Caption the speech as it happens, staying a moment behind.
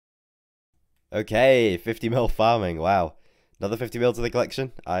Okay, 50 mil farming. Wow. Another 50 mil to the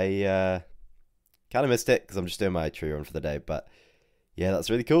collection. I kind of missed it because I'm just doing my tree run for the day, but yeah, that's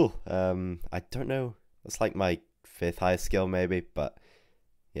really cool. I don't know. That's like my 5th highest skill maybe, but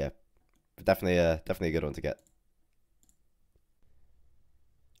yeah, definitely a good one to get.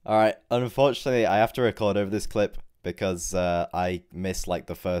 Alright, unfortunately I have to record over this clip because I missed like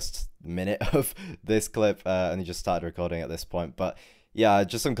the first minute of this clip and he just started recording at this point. But yeah,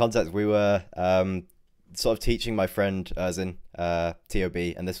 just some context. We were sort of teaching my friend Erzin,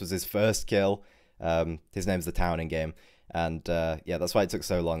 TOB, and this was his first kill. His name's the town in game, and yeah, that's why it took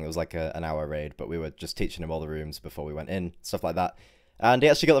so long. It was like an hour raid, but we were just teaching him all the rooms before we went in, stuff like that. And he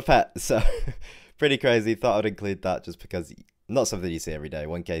actually got the pet, so pretty crazy. Thought I'd include that just because not something you see every day,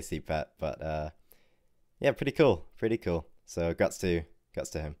 1KC pet, but yeah, pretty cool, pretty cool. So guts to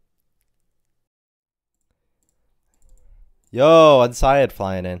him. Yo, Unsired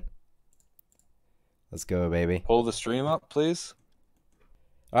flying in. Let's go, baby. Pull the stream up, please.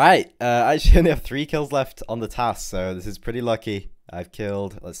 Alright, I actually only have 3 kills left on the task, so this is pretty lucky. I've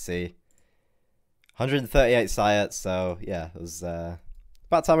killed, let's see, 138 Syatt, so yeah, it was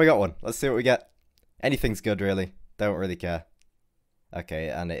about time we got one. Let's see what we get. Anything's good, really. Don't really care. Okay,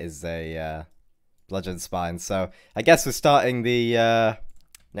 and it is a bludgeon spine, so I guess we're starting the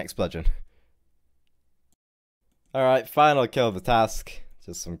next bludgeon. Alright, final kill of the task.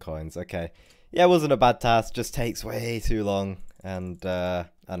 Just some coins, okay. Yeah, it wasn't a bad task, just takes way too long. And, I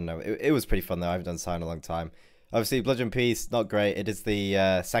don't know, it was pretty fun though. I haven't done Sign in a long time. Obviously, bludgeon piece, not great. It is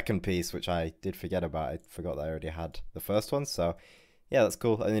the second piece, which I did forget about. I forgot that I already had the first one, so yeah, that's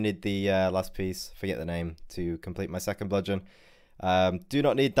cool. I only need the last piece, forget the name, to complete my second bludgeon. Do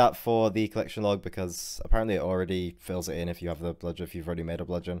not need that for the collection log because apparently it already fills it in if you have the bludgeon, if you've already made a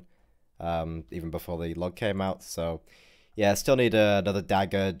bludgeon. Even before the log came out, so yeah, still need another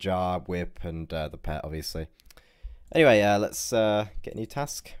dagger, jar, whip, and the pet, obviously. Anyway, let's get a new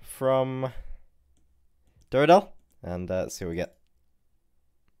task from Duradel, and see what we get.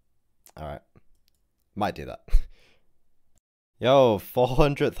 Alright, might do that. Yo,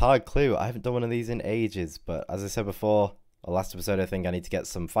 400th hard clue. I haven't done one of these in ages, but as I said before, last episode, I think I need to get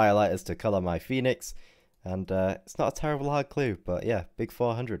some firelighters to colour my phoenix, and it's not a terrible hard clue, but yeah, big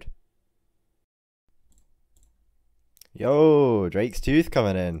 400. Yo, Drake's Tooth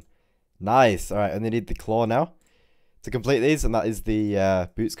coming in. Nice. Alright, I only need the claw now to complete these, and that is the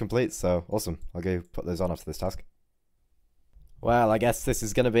boots complete, so awesome. I'll go put those on after this task. Well, I guess this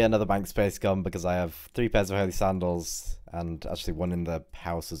is going to be another bank space gun because I have 3 pairs of holy sandals and actually 1 in the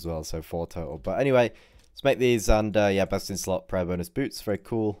house as well, so 4 total. But anyway, let's make these, and yeah, best in slot prayer bonus boots, very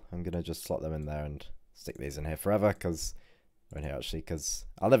cool. I'm going to just slot them in there and stick these in here forever because, or in here actually, because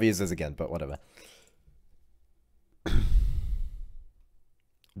I'll never use those again, but whatever.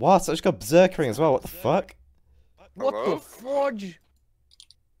 What? I just got berserkering as well, what the fuck? What the fudge?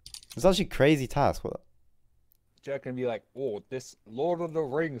 It's actually a crazy task. What? Jack can be like, oh, this Lord of the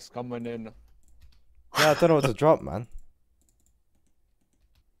Rings coming in. Yeah, I don't know what to drop, man.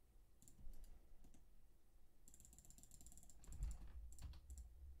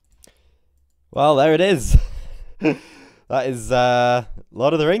 Well, there it is. That is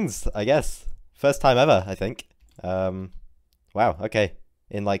Lord of the Rings, I guess. First time ever, I think. Wow, okay.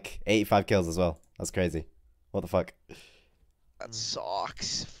 In like 85 kills as well. That's crazy. What the fuck? That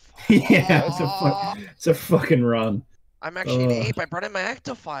sucks. Yeah, it's a fucking run. I'm actually an ape. I brought in my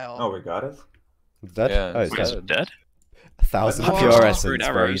ectophile. Oh, we got it? It's dead? Yeah, Oh, it's it's dead. Dead? 1,000 Oh, pure essence, screwed bro.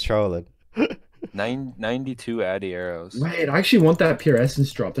 You arrows. trolling. 92 Addy arrows. Right, I actually want that pure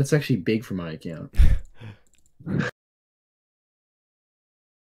essence drop. That's actually big for my account.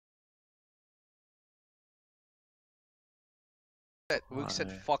 Luke said,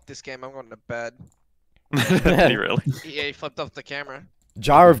 fuck this game, I'm going to bed. Did he really? Yeah, he flipped off the camera.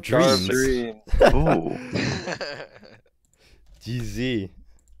 Jar of Jar of Dreams. Dreams. Ooh. GZ.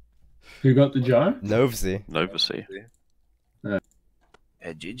 Who got the jar? Novsy. Novusy.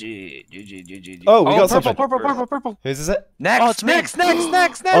 GG. Oh, we got purple, something. purple. Whose is it? Next, Oh, it's me.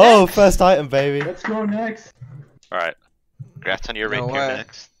 next. Oh, first item, baby. Let's go next. Alright. Congrats on your No rank way. here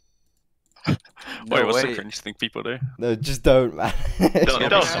next. No Wait, what's the way. cringe thing people do? No, just don't, man. Don't.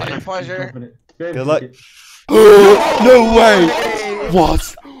 Yeah, your pleasure. Good luck. No way!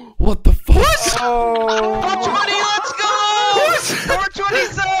 What? What the fuck? Oh, 420, let's go! 420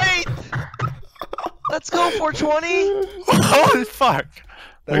 site! Let's go, 420! Holy fuck!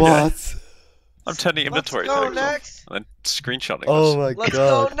 Okay. What? I'm turning Let's inventory go tags off next! and then screenshotting Oh this. my Let's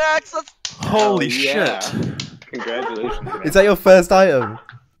go god. next! Let's... Holy yeah. shit! Congratulations, man. Is that your first item?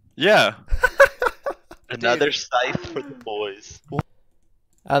 Yeah. Another scythe for the boys.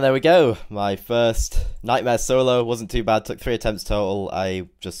 And there we go. My first nightmare solo wasn't too bad. Took 3 attempts total. I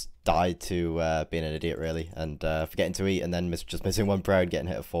just died to being an idiot really, and forgetting to eat, and then just missing 1 prayer and getting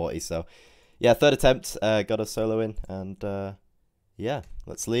hit at 40. So yeah, 3rd attempt, got a solo in, and yeah,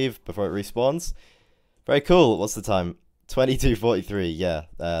 let's leave before it respawns. Very cool. What's the time? 22:43. Yeah,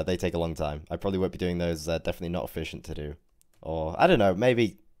 they take a long time. I probably won't be doing those. Definitely not efficient to do, or I don't know.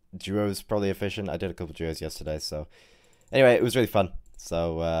 Maybe duos probably efficient. I did a couple duos yesterday, so anyway, it was really fun.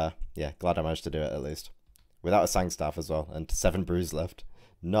 So, yeah, glad I managed to do it at least. Without a sang staff as well, and 7 brews left.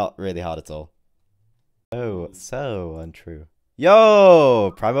 Not really hard at all. Oh, so untrue.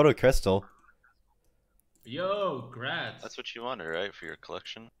 Yo! Primordial Crystal. Yo, grats. That's what you wanted, right, for your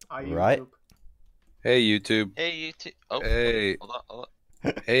collection? Right? Hey, YouTube. Hey, YouTube. Oh, Hey. hold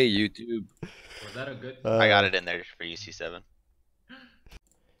on. Hey, YouTube. Was that a good? I got it in there for UC7.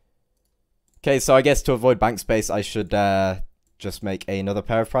 Okay, so I guess to avoid bank space, I should just make another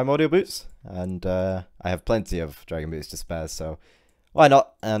pair of Primordial boots. And I have plenty of Dragon boots to spare, so why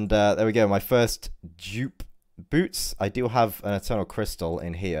not? And there we go, my first dupe boots. I do have an Eternal Crystal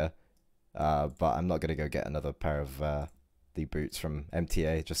in here, but I'm not going to go get another pair of the boots from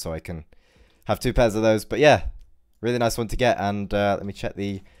MTA, just so I can have 2 pairs of those. But yeah, really nice one to get. And let me check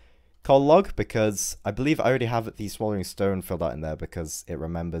the call log, because I believe I already have the Smoldering Stone filled out in there, because it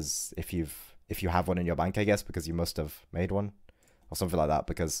remembers if you have one in your bank, I guess, because you must have made one or something like that,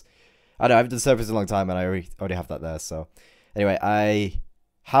 because I don't know, I've done service a long time and I already have that there. So anyway, I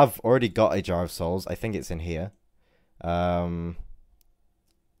have already got a Jar of Souls. I think it's in here.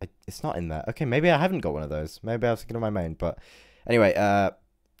 It's not in there. Okay, maybe I haven't got one of those. Maybe I was thinking of my main, but anyway,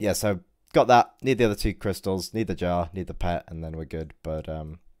 yeah, so got that. Need the other 2 crystals, need the jar, need the pet, and then we're good. But yeah,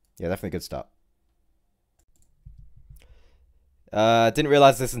 definitely a good start. Didn't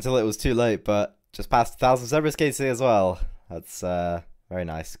realize this until it was too late, but just passed 1,000 Cerberus KC as well. That's very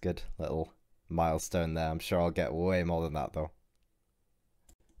nice. Good little milestone there. I'm sure I'll get way more than that though.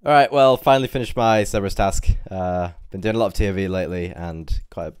 Alright, well, finally finished my Cerberus task. Been doing a lot of TOV lately, and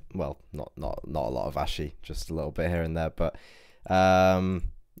quite, well, not a lot of Ashy, just a little bit here and there, but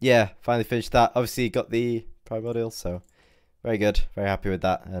yeah, finally finished that. Obviously got the Primordial, so very good, very happy with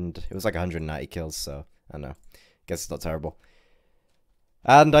that, and it was like 190 kills, so I don't know, guess it's not terrible.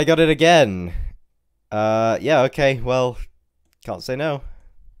 And I got it again. Yeah, okay, well, can't say no.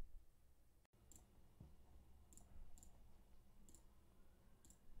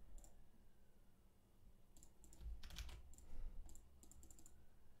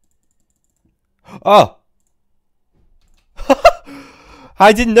 Oh!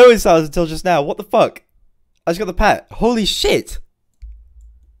 I didn't notice that until just now. What the fuck? I just got the pet. Holy shit!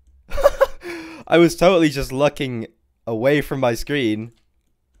 I was totally just looking away from my screen.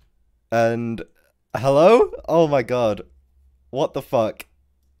 And... hello? Oh my god. What the fuck?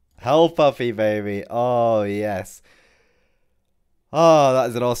 Hell puppy, baby. Oh, yes. Oh, that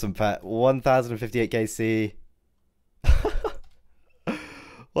is an awesome pet. 1058 KC.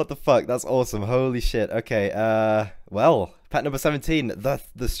 What the fuck? That's awesome. Holy shit. Okay, well, pet number 17.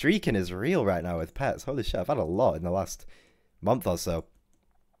 The streaking is real right now with pets. Holy shit, I've had a lot in the last month or so.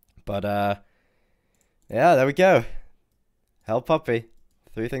 But, yeah, there we go. Hell puppy.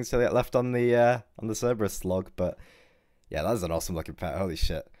 3 things to get left on the Cerberus log, but yeah, that's an awesome looking pet. Holy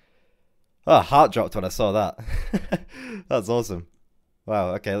shit. Oh, heart dropped when I saw that. That's awesome.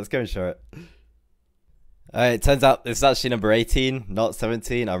 Wow, okay, let's go and show it. Alright, it turns out this is actually number 18, not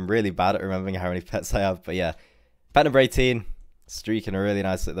 17. I'm really bad at remembering how many pets I have, but yeah. Pet number 18, streaking really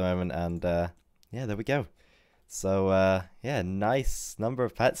nicely at the moment, and yeah, there we go. So, yeah, nice number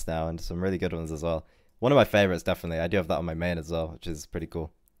of pets now, and some really good ones as well. One of my favorites, definitely. I do have that on my main as well, which is pretty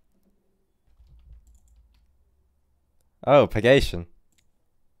cool. Oh, Pegation.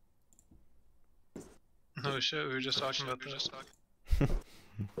 No shit, we were just talking about this.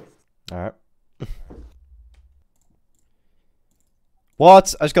 Alright.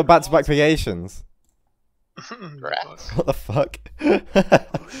 What? I just got back-to-back Pegations. Rats. What the fuck?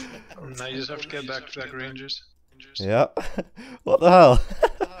 Now you just have to get back-to-back Rangers. Yep. What the hell?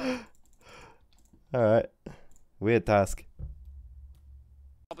 Alright. Weird task.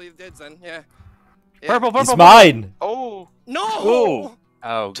 Probably did then, yeah. Purple, It's mine! Oh! No! Oh,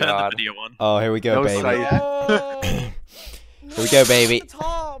 oh Turn the god. video on. Oh, here we go, No baby. sight. No! Here we go, baby.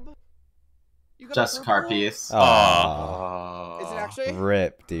 Tom! You got a Just car purple? piece. Aww. Is it actually?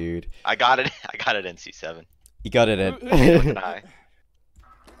 Rip, dude. I got it. I got it in C7. You got it Who- in. High.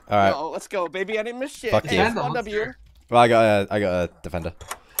 Alright. No, let's go, baby. I didn't miss shit. Fuck Hey, you. it's 1W. Well, I got a defender.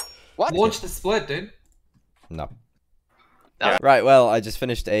 What? Launch the split, dude. No. Right, well, I just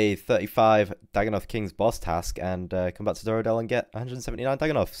finished a 35 Dagannoth King's boss task and come back to Dorodel and get 179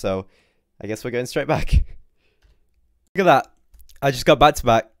 Dagannoth, so I guess we're going straight back. Look at that. I just got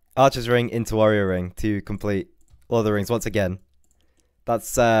back-to-back Archer's Ring into Warrior Ring to complete Lord of the Rings once again.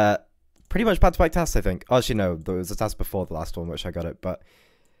 That's pretty much back-to-back tasks, I think. Oh, actually, no, there was a task before the last one, which I got it, but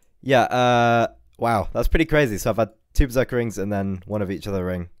yeah, wow, that's pretty crazy. So I've had 2 Berserker Rings and then 1 of each other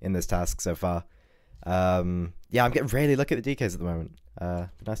ring in this task so far. Yeah, I'm getting really lucky at the DKs at the moment.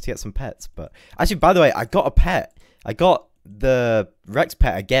 Nice to get some pets, but actually, by the way, I got a pet. I got the Rex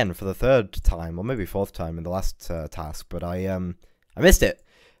pet again for the 3rd time, or maybe 4th time in the last task, but I missed it.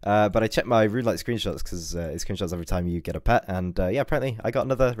 But I checked my Runelight screenshots because it screenshots every time you get a pet, and yeah, apparently I got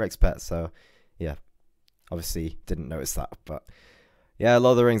another Rex pet. So yeah, obviously didn't notice that, but yeah,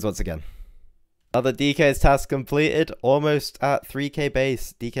 Lord of the Rings once again. Another DKs task completed, almost at 3k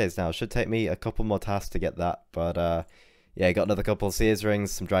base DKs now. Should take me a couple more tasks to get that, but yeah, got another couple of Seers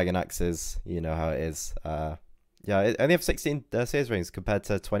rings, some Dragon Axes, you know how it is. Yeah, I only have 16 Seers rings compared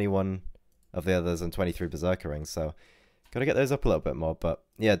to 21 of the others and 23 Berserker rings, so gotta get those up a little bit more, but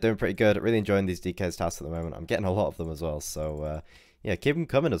yeah, doing pretty good. Really enjoying these DKs tasks at the moment. I'm getting a lot of them as well, so yeah, keep them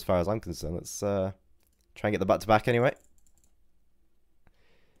coming as far as I'm concerned. Let's try and get the back-to-back anyway.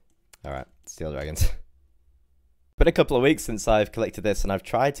 Alright, Steel Dragons. Been a couple of weeks since I've collected this, and I've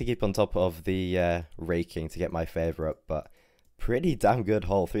tried to keep on top of the raking to get my favour up, but pretty damn good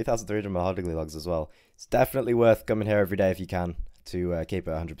haul. 3,300 mahogany logs as well. It's definitely worth coming here every day if you can to keep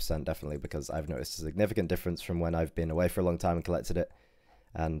it 100%, definitely, because I've noticed a significant difference from when I've been away for a long time and collected it,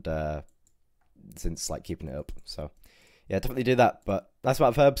 and since like keeping it up. So yeah, definitely do that, but nice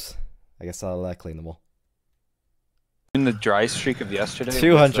amount of herbs. I guess I'll clean them all. In the dry streak of yesterday.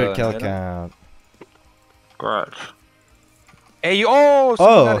 200 kill count. Great. Hey,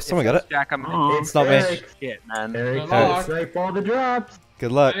 oh! Someone got it. Jack, It's not me. Shit, man. Eric, Eric. snipe all the drops.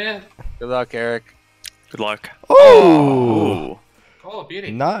 Good luck. Yeah. Good luck, Eric. Good luck. Oh! Oh,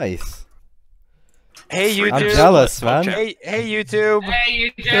 beauty. Nice. Hey, YouTube. I'm jealous, man. Hey, YouTube.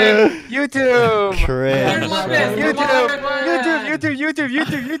 Hey, UJ. YouTube. Cringe.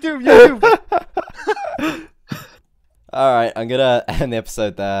 YouTube. Alright, I'm gonna end the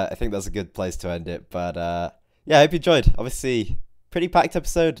episode there. I think that's a good place to end it, but yeah, I hope you enjoyed. Obviously, pretty packed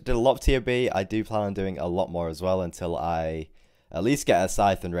episode. Did a lot of TOB. I do plan on doing a lot more as well until I at least get a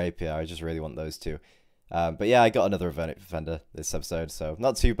Scythe and Rapier. I just really want those two. But yeah, I got another Avernic Defender this episode, so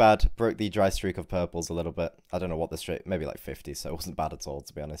not too bad. Broke the dry streak of purples a little bit. I don't know what the streak, maybe like 50, so it wasn't bad at all,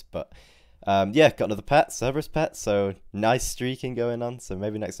 to be honest. But yeah, got another pet, Cerberus pet, so nice streaking going on. So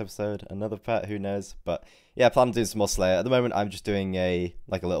maybe next episode, another pet, who knows. But yeah, I plan on doing some more Slayer. At the moment, I'm just doing a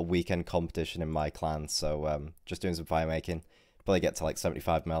little weekend competition in my clan, so just doing some fire making. Probably get to like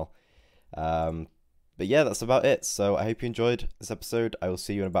 75 mil. But yeah, that's about it. So I hope you enjoyed this episode. I will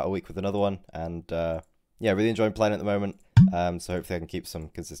see you in about a week with another one, and yeah, really enjoying playing at the moment. So hopefully I can keep some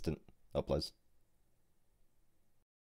consistent uploads.